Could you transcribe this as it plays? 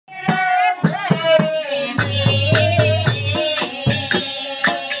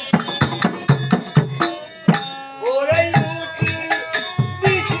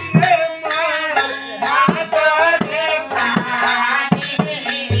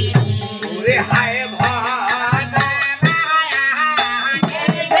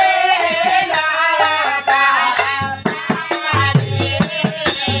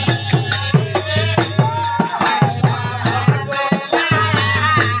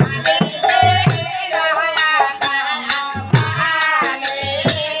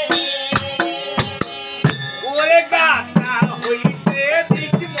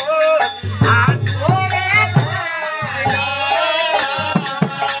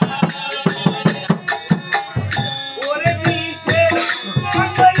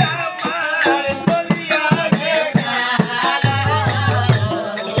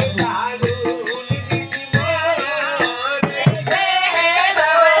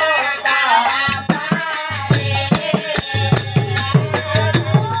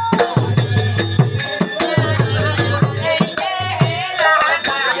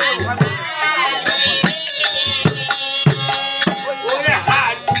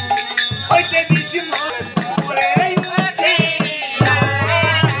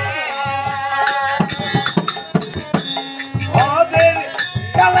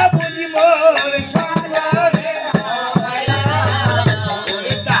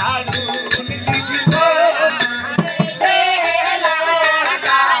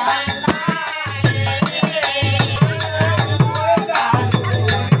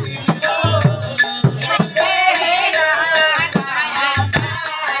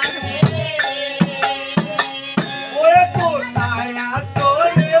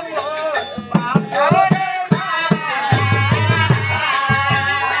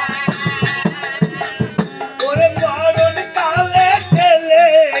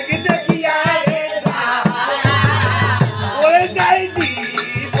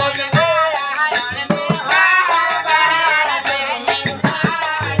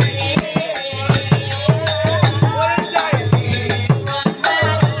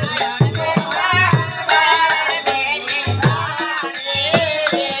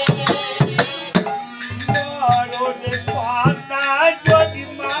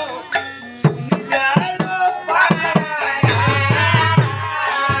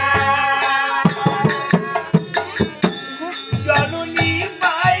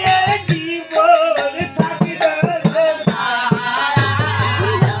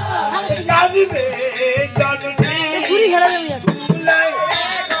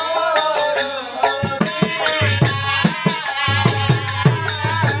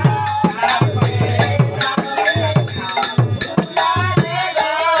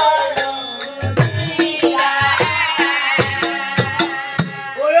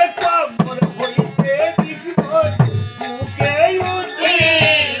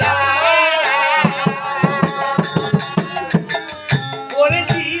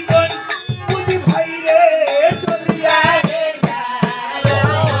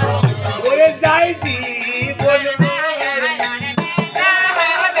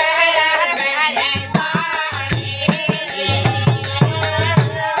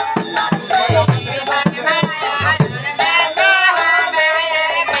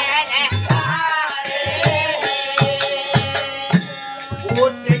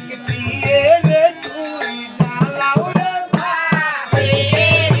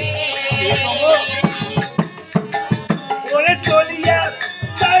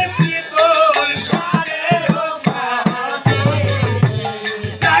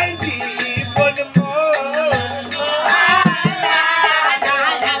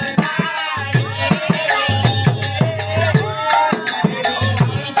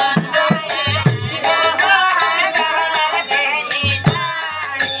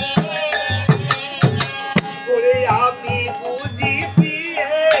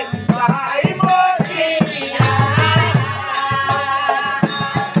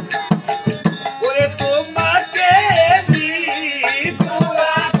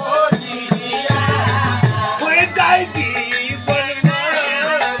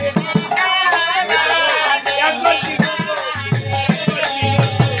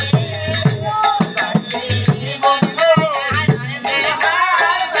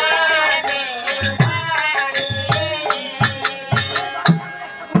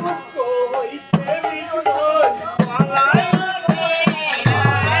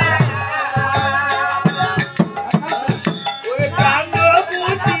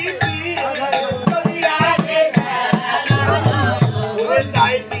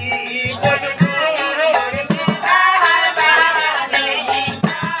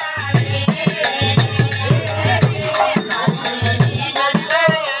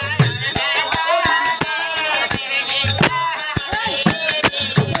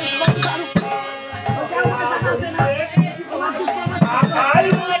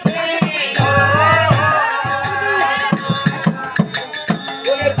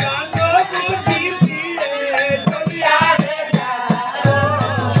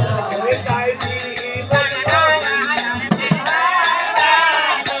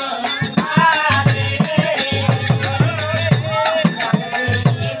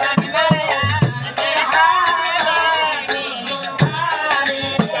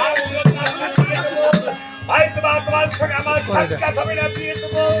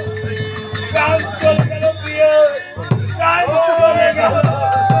প্রাণ চলে গেল প্রিয়, প্রাণ চলে গেল।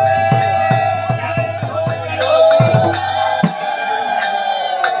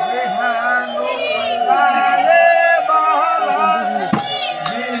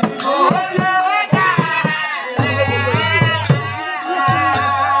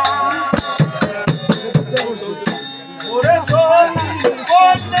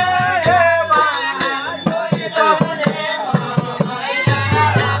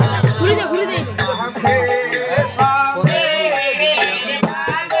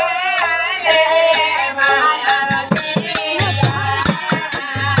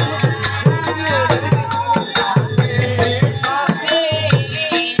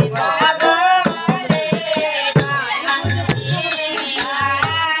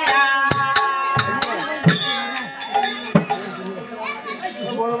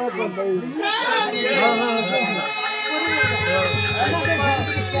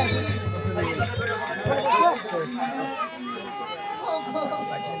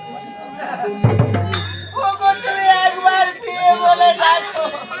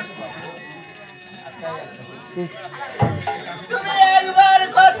 তুমি একবার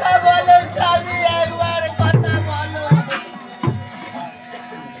কথা বলো স্বামী, একবার কথা বলো।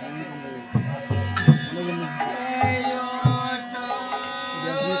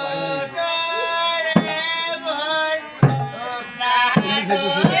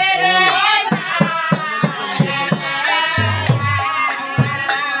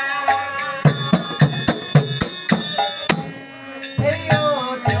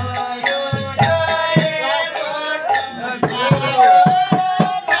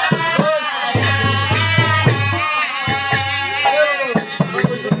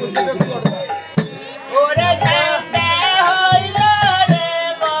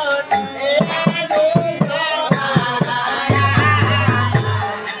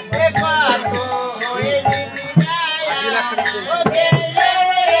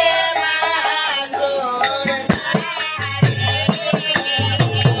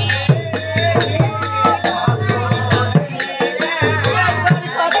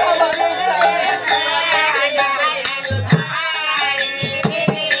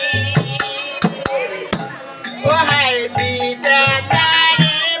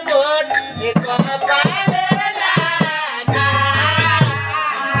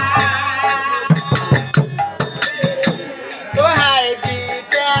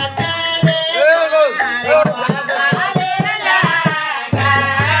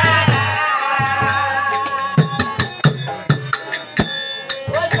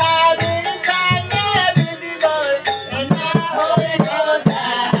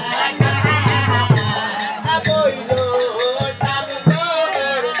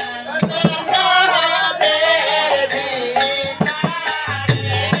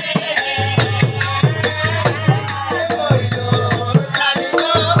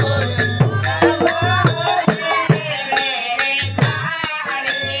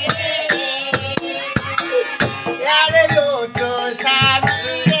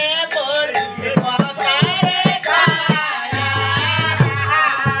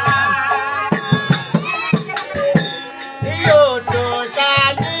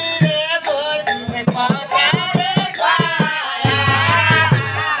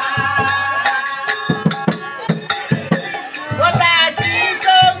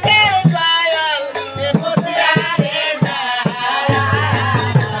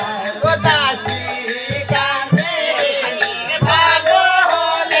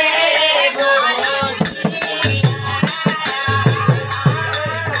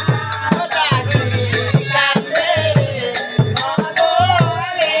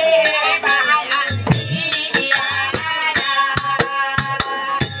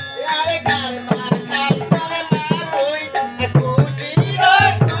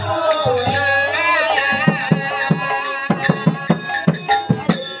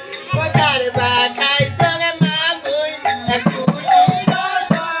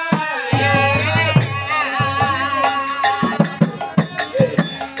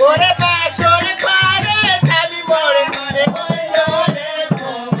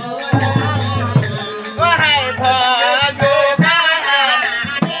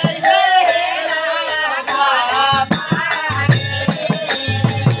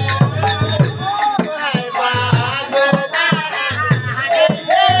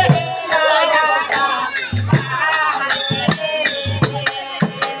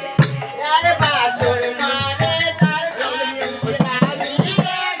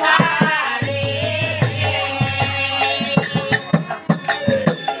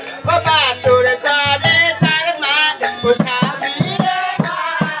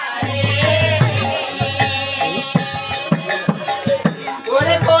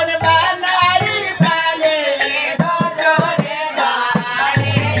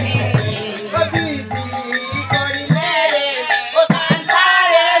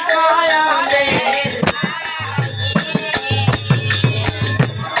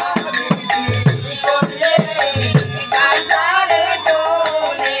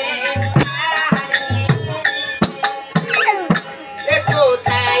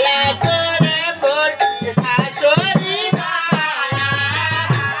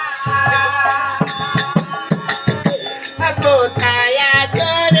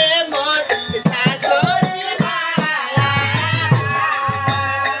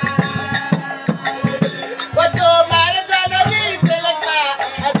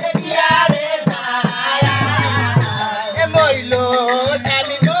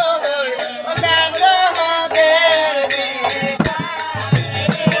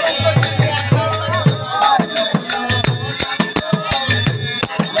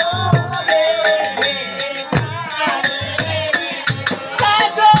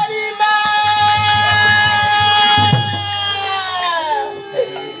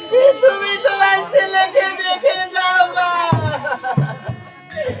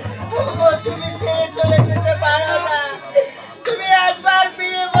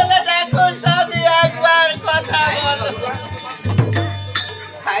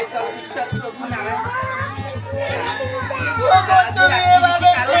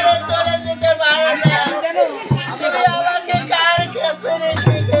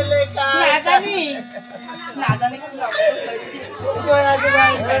 আগে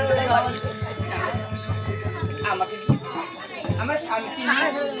ভাই আমাকে আমার স্বামীকে নিয়ে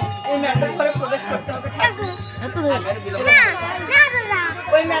ওই ম্যান্ডেল করে প্রবেশ করতে হবে।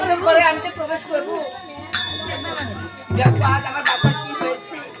 ওই ম্যান্ডেল করে আমি তো প্রবেশ করবো। দেখো আজ আমার বাচ্চার কি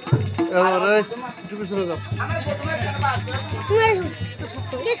হয়েছে। আমার প্রথমে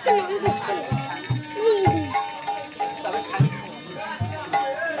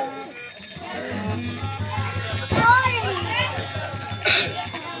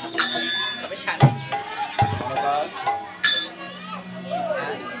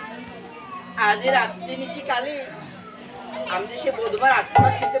আজ রাত্রি নিশিকালে আমি যে সে বুধবার ৮টা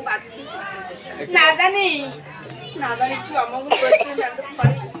শুতে পাচ্ছি না জানি কি অমঙ্গল করেছে।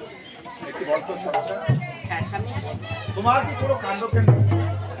 হ্যাঁ স্বামী, তোমার কি কোনো কাণ্ড কেন?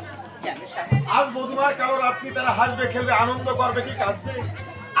 আজ বুধবার কারো রাত্রি তারা হাসবে, খেলবে, আনন্দ করবে কি কাঁদবে?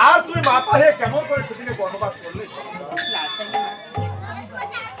 আর তুমি মাথা হয়ে কেমন করে সেদিনে বর্ণবাদ করলে?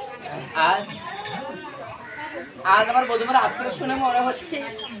 আজ আমার বধুমার হাত করে শুনে মনে হচ্ছে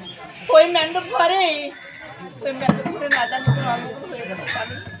ওই ম্যান্ডব ঘরে না জানি কোনো অমঙ্গল হয়েছে।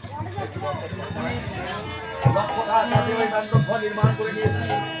 স্বামী নির্মাণ করে নিয়েছি,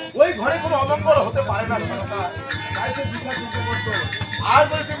 ওই ঘরে কোনো অমঙ্গল হতে পারে না। আর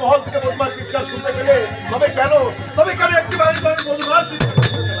যদি মহল থেকে বদমার চিৎকার শুনতে গেলে তবে কেন একটি বাড়ি বদমার চিৎকার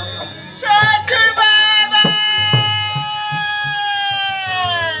শুনতে পেলাম না? শ্বশুর বাবা,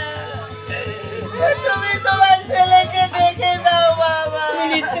 তুমি তোমার ছেলেকে দেখে দাও বাবা। তুমি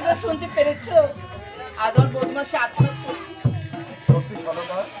নিশ্চয় শুনতে পেরেছো আদর বদমাসে আত্মহত্যা করছে। সত্যি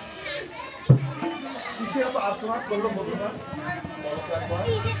সরকার কিসের তো আত্মহত্যা করলো বদমাস?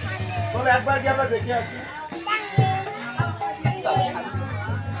 চলো একবার গিয়ে আমরা দেখে আসি।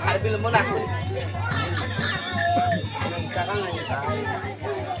 আর বিলম্ব না করি।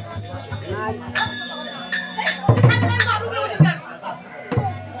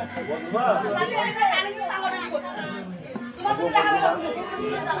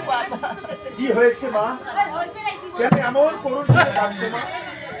 কি হয়েছে মা? কেন এমন করুন কাঁদছো মা?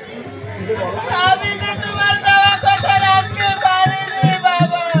 আমি যে তোমার দেওয়া কথা রাখতে পারিনি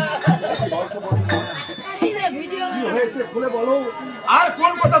বাবা। কি হয়েছে খুলে বলো। আর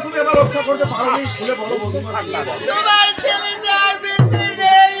কোন কথা তুমি আমার রক্ষা করতে পারোনি খুলে বলো। তোমার ছেলে যে আর বেঁচে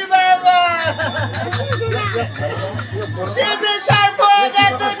নেই বাবা। সে যে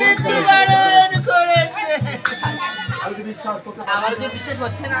সর্বজ্ঞাত মৃত্যুবরণ করেছে। আমার যে বিশ্বাস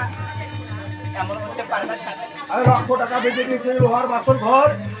হচ্ছে না, এমন হতে পারবে সাথে। আরে লক্ষ টাকা বেঁচে দিয়েছে লোহার বাসন ঘর,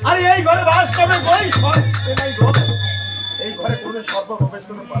 আর এই ঘরে বাস করবে এই ঘরে কোনো সর্ব প্রবেশ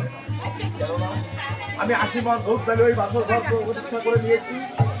করতে পারে না। কেননা আমি ৮০ বার ভোট দিলে ওই বাসর ঘর প্রতিষ্ঠা করে নিয়েছি।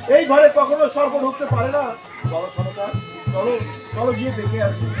 এই ঘরে কখনো সর্ব ঢুকতে পারে না। চলো সরকার, চলো গিয়ে দেখে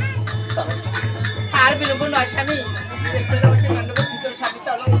আসি। আর বিলম্ব নয় স্বামী,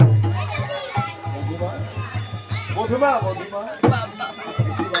 চলো। মধুমা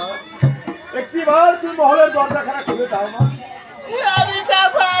একটিবার তুই মহলের দরজাখানা খুলে দাও না। আমি তা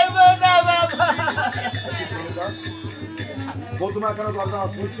পারবো না বাবা। মধুমা কেন দরজা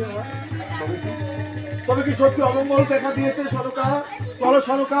খুলছে না? তবে কি সত্যি অমঙ্গল দেখা দিয়েছে সরকা? চলো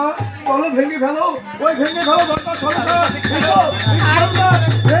সরকা, চলো ভেঙে ফেলো, ওই ভেঙে ফেলো দরজা সরকা।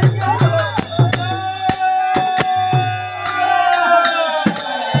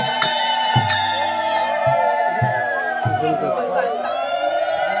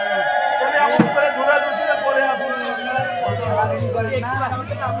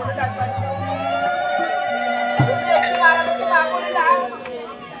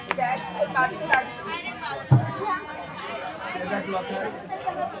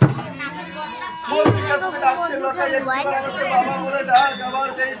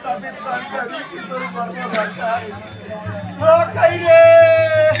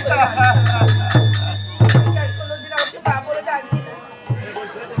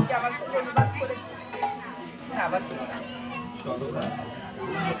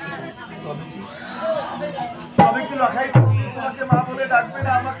 তবে কি লখাই তোমাকে মা বলে ডাকবে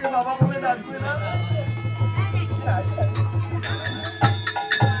না, আমাকে বাবা বলে ডাকবে না?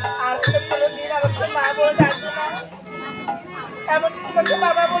 আর কোনোদিন আমাকে মা বলে ডাকবে না, এমনকি তোমাকে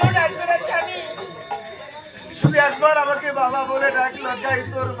বাবা বলে ডাকবে না স্বামী। শুধু একবার আমাকে বাবা বলে ডাক লখাই,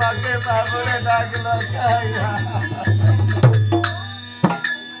 তোর মাকে মা বলে ডাক লখাই।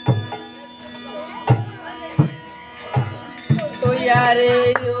 তো ইয়ারে